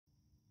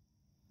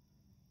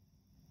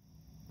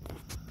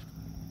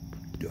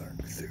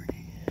Dark 30.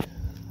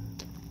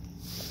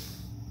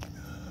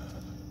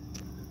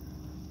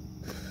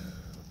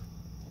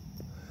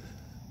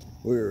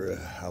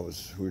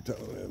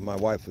 My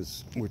wife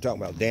we were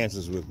talking about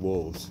Dances with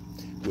Wolves,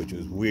 which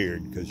was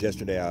weird because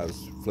yesterday I was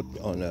flipped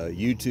on a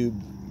YouTube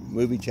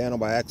movie channel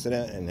by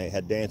accident, and they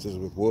had Dances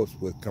with Wolves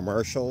with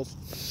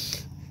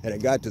commercials, and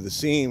it got to the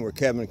scene where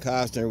Kevin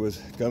Costner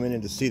was coming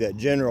in to see that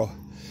general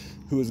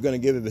who was going to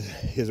give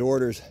his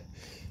orders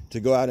to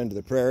go out into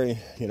the prairie,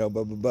 blah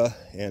blah blah,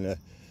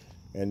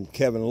 and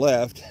Kevin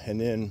left, and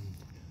then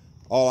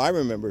all I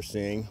remember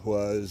seeing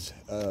was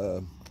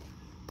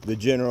the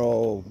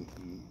general.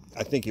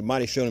 I think he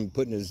might have shown him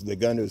putting the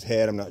gun to his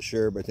head. I'm not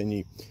sure, but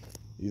then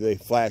they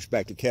flash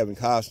back to Kevin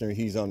Costner.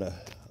 He's on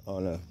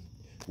a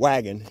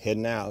wagon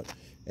heading out,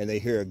 and they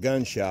hear a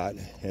gunshot,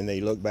 and they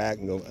look back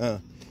and go,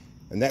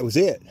 and that was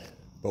it.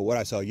 But what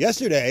I saw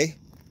yesterday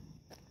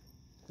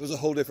was a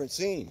whole different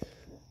scene.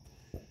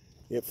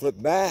 It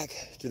flipped back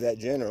to that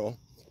general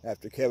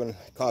after Kevin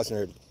Costner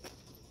had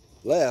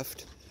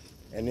left,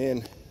 and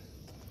then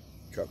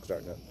truck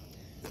starting up,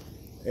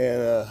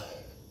 and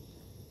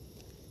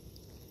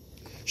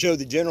showed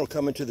the general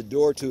coming to the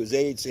door to his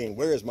aide saying,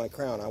 "Where is my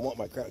crown? I want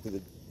my crown," because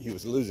he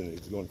was losing it. He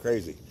was going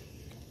crazy.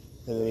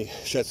 And then he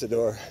shuts the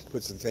door,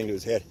 puts the thing to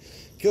his head,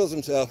 kills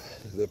himself.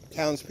 The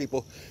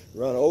townspeople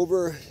run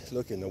over,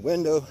 look in the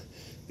window.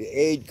 The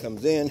aide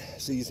comes in,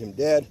 sees him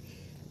dead.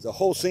 It's a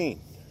whole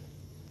scene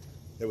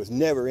that was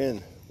never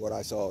in what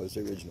I saw as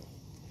the original.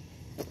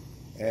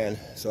 And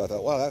so I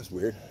thought, wow, that's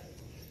weird.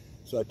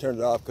 So I turned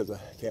it off because I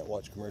can't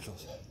watch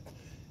commercials.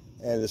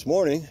 And this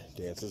morning,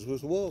 Dances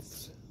with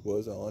Wolves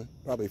was on,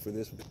 probably for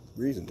this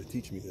reason, to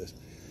teach me this,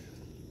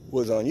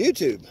 was on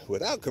YouTube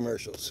without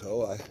commercials.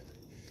 So I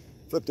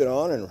flipped it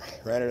on and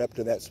ran it up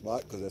to that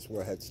spot because that's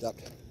where I had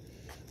stopped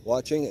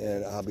watching,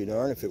 and I'll be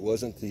darned if it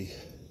wasn't the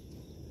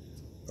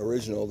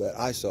original that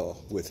I saw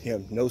with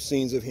him. No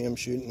scenes of him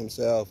shooting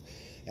himself,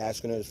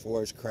 asking us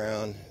for his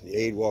crown, the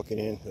aide walking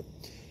in.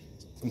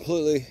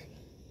 Completely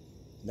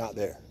not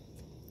there.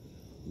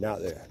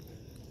 Not there.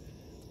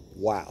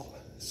 Wow.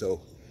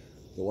 So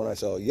the one I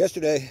saw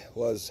yesterday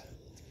was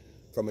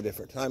from a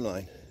different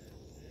timeline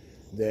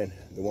than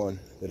the one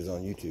that is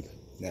on YouTube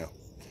now.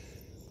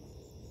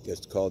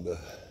 It's called the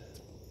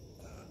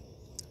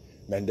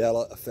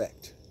Mandela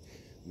Effect.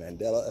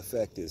 Mandela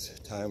Effect is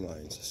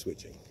timelines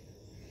switching.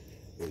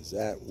 Is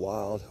that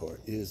wild, or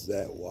is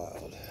that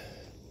wild?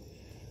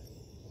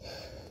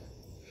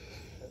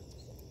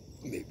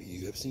 Maybe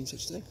you have seen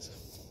such things.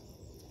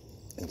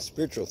 And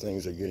spiritual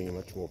things are getting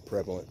much more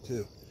prevalent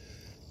too.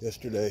 This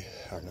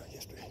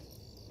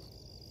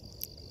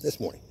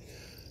morning.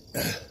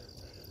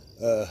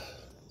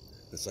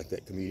 It's like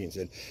that comedian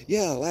said,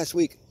 yeah, last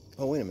week.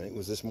 Oh, wait a minute, it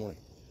was this morning.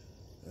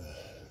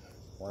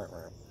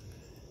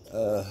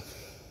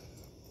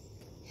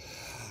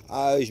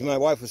 My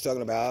wife was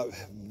talking about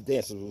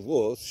Dances with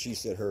Wolves. She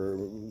said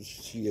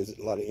she has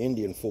a lot of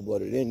Indian,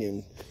 full-blooded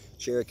Indian,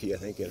 Cherokee, I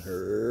think, in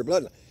her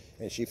bloodline.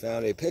 And she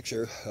found a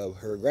picture of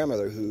her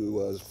grandmother who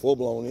was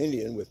full-blown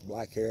Indian with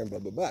black hair and blah,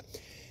 blah, blah.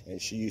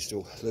 And she used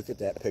to look at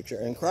that picture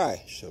and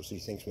cry. So she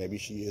thinks maybe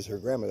she is her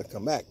grandmother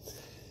come back.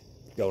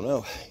 Don't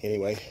know.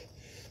 Anyway,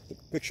 the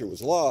picture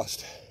was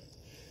lost.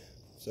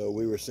 So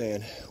we were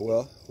saying,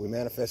 well, we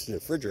manifested a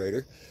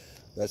refrigerator.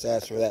 Let's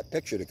ask for that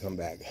picture to come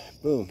back.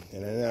 Boom.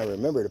 And then I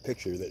remembered a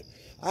picture that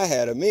I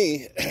had of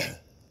me.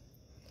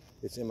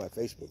 It's in my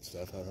Facebook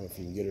stuff. I don't know if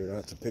you can get it or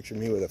not. It's a picture of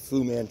me with a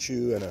Fu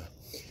Manchu and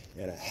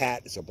a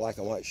hat. It's a black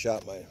and white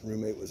shot. My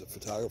roommate was a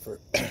photographer.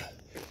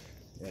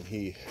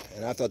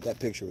 And I thought that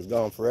picture was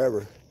gone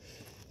forever.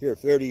 Here,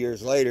 30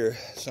 years later,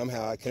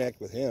 somehow I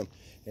connect with him,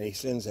 and he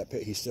sends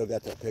he still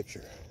got that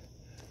picture.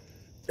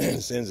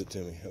 And sends it to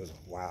me. It was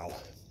wow.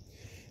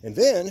 And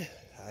then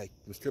I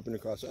was tripping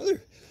across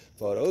other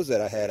photos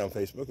that I had on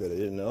Facebook that I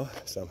didn't know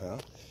somehow.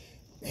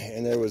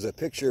 And there was a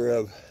picture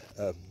of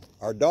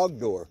our dog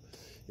door.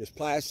 It's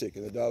plastic,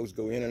 and the dogs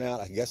go in and out.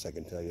 I guess I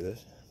can tell you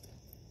this.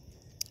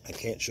 I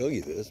can't show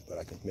you this, but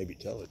I can maybe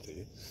tell it to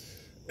you.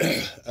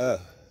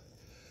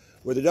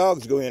 Where the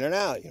dogs go in and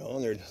out,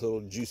 and their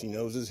little juicy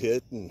noses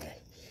hit, and,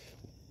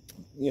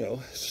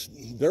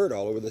 dirt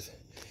all over this.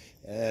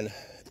 And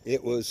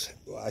it was,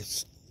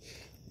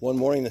 one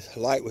morning the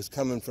light was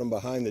coming from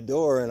behind the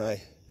door, and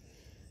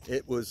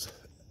it was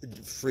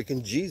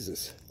freaking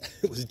Jesus.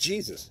 It was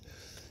Jesus.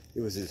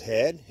 It was his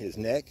head, his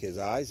neck, his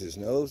eyes, his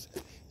nose,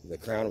 the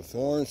crown of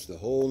thorns, the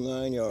whole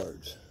 9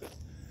 yards.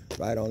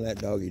 Right on that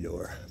doggy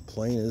door,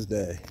 plain as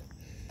day.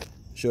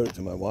 Showed it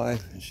to my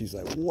wife, and she's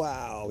like,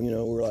 wow,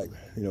 we're like,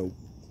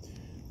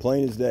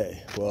 plain as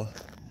day. Well,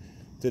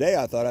 today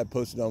I thought I'd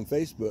post it on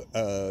Facebook,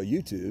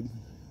 YouTube.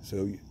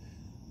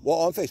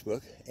 On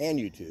Facebook and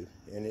YouTube,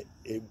 and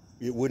it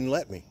wouldn't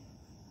let me.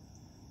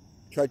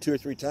 Tried 2 or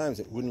 3 times,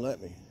 it wouldn't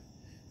let me.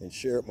 And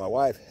share it with my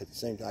wife at the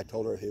same time. I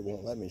told her it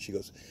won't let me, and she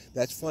goes,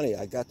 that's funny,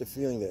 I got the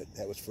feeling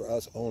that was for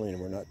us only and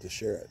we're not to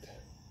share it.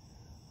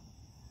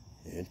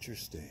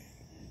 Interesting.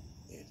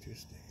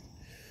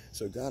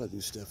 So God will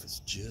do stuff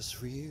that's just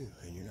for you,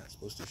 and you're not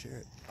supposed to share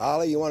it.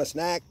 Ollie, you want a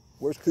snack?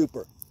 Where's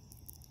Cooper?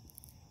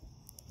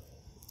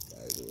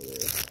 guys over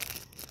there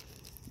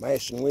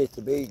mashing with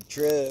the big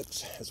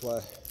trucks. That's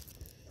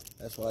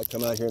why I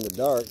come out here in the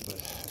dark, but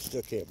I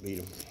still can't beat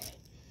them.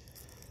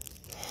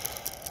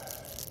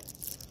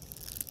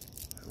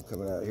 I'm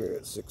coming out here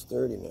at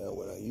 6:30 now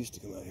when I used to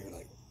come out here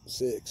like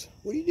 6.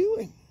 What are you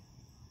doing?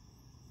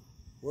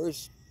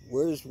 Where's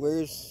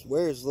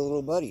the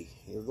little buddy?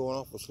 You're going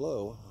awful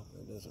slow.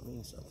 That doesn't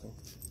mean something.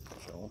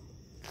 Show him.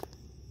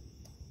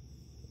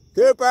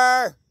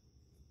 Cooper!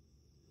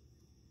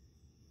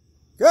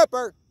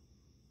 Cooper!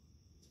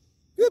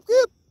 Coop,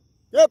 Coop!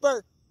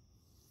 Cooper!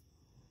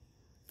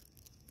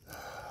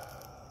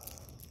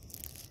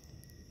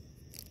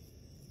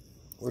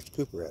 Where's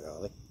Cooper at,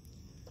 Ollie?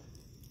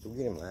 Did we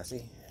get him,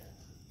 Lassie?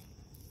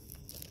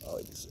 Oh,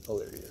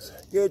 there he is.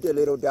 There's the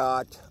little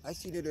dot. I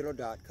see the little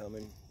dot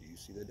coming. Do you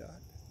see the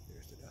dot?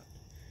 There's the dot.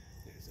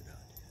 There's the dot.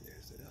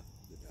 There's the dot.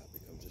 The dot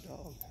becomes a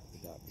dog. The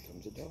dot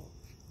becomes a dog.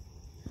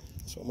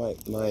 So my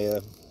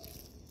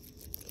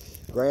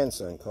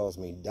grandson calls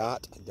me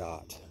Dot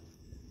Dot.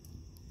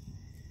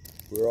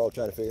 We were all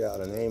trying to figure out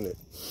a name that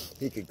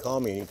he could call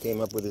me, and he came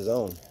up with his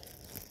own.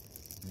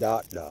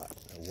 Dot Dot.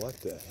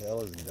 What the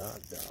hell is Dot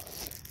Dot?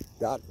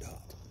 Dot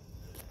Dot.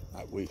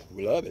 We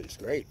love it. It's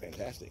great,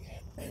 fantastic.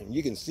 And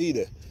you can see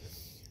the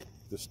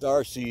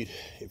star seed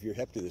if you're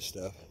hip to this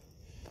stuff.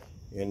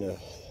 And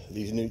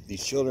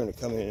these children are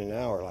coming in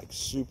now are like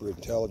super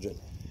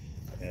intelligent,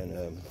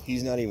 and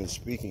he's not even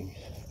speaking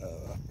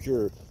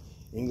pure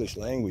English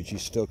language.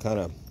 He's still kind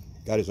of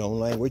got his own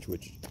language,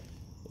 which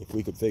if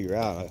we could figure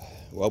out,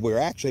 well, we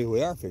are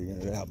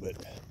figuring it out, but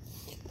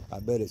I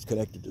bet it's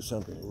connected to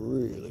something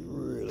really,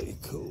 really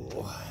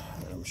cool.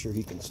 And I'm sure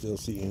he can still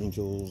see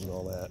angels and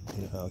all that.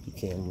 You know how you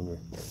can when you're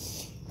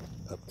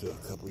up to a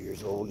couple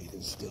years old, you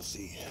can still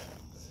see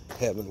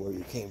heaven where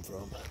you came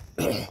from.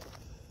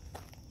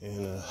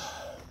 And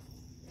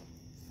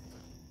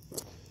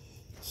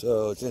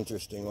so it's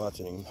interesting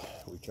watching him.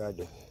 We tried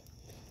to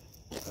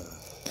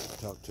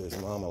talk to his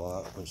mom a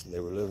lot when they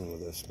were living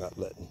with us about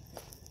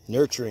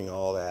nurturing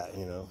all that,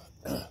 you know,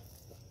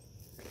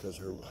 because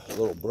her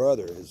little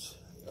brother is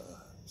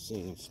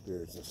seeing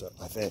spirits and stuff,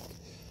 I think.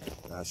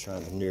 I was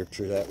trying to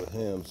nurture that with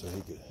him so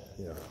he could,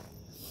 you know,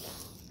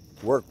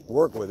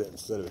 work with it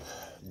instead of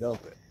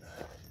dump it.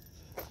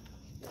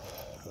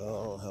 I don't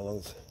know how long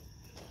this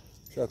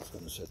truck's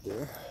going to sit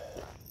there.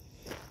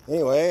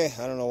 Anyway,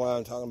 I don't know why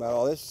I'm talking about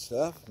all this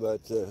stuff,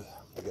 but I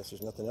guess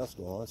there's nothing else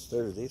going on. It's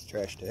Thursday, it's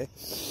trash day.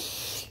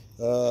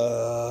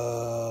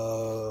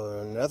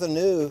 Nothing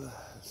new,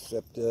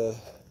 except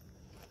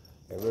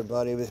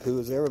everybody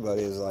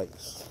is like,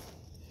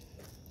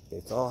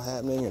 it's all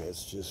happening, and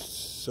it's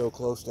just so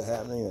close to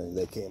happening, and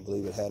they can't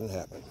believe it hadn't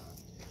happened.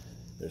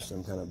 There's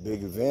some kind of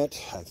big event.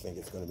 I think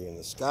it's going to be in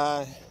the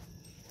sky.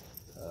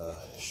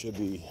 Should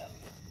be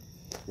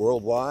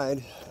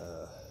worldwide.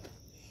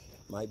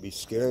 Might be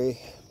scary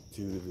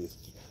to the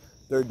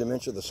third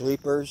dimension, the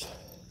sleepers.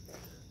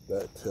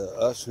 But to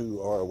us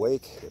who are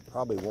awake, it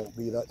probably won't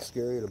be that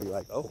scary. It'll be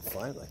like, oh,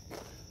 finally.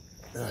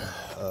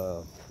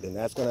 Then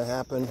that's going to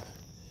happen.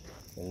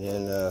 And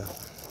then the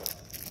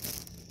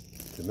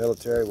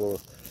military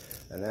will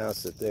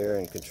announce that they're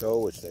in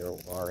control, which they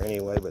are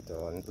anyway, but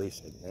they'll at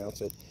least announce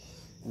it.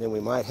 And then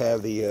we might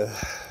have the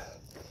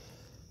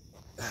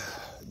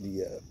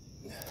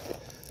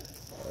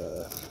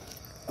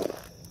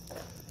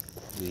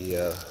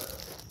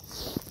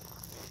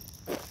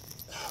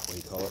what do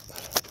you call it?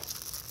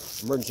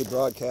 Emergency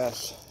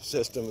broadcast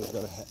system is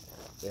going to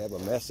they have a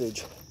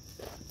message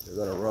they're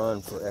going to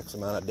run for X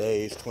amount of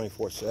days,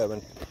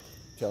 24/7,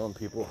 telling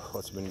people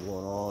what's been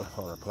going on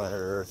our planet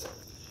Earth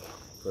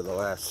for the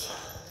last,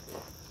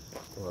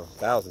 well,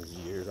 thousands of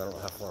years. I don't know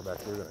how far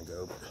back we're going to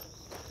go, but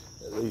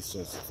at least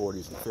since the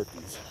 40s and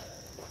 50s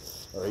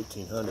or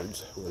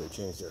 1800s, where they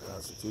changed their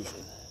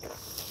constitution.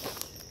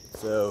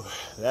 So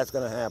that's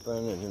going to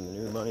happen, and then the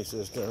new money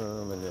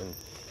system, and then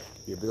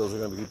your bills are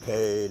going to be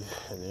paid,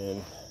 and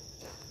then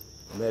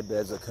med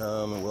beds will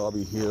come, and we'll all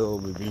be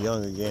healed, we'll be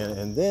young again,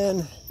 and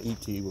then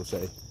E.T. will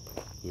say,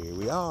 here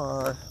we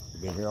are,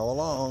 we've been here all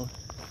along.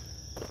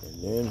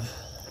 And then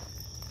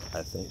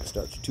I think it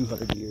starts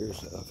 200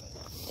 years of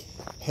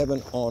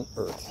heaven on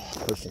earth,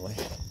 personally,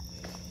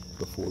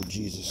 before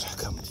Jesus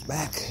comes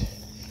back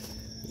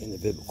in the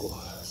biblical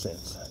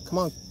sense. Come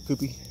on,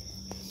 Koopy.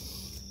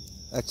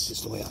 That's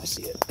just the way I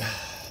see it.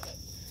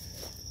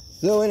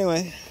 So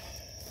anyway,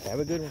 have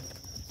a good one.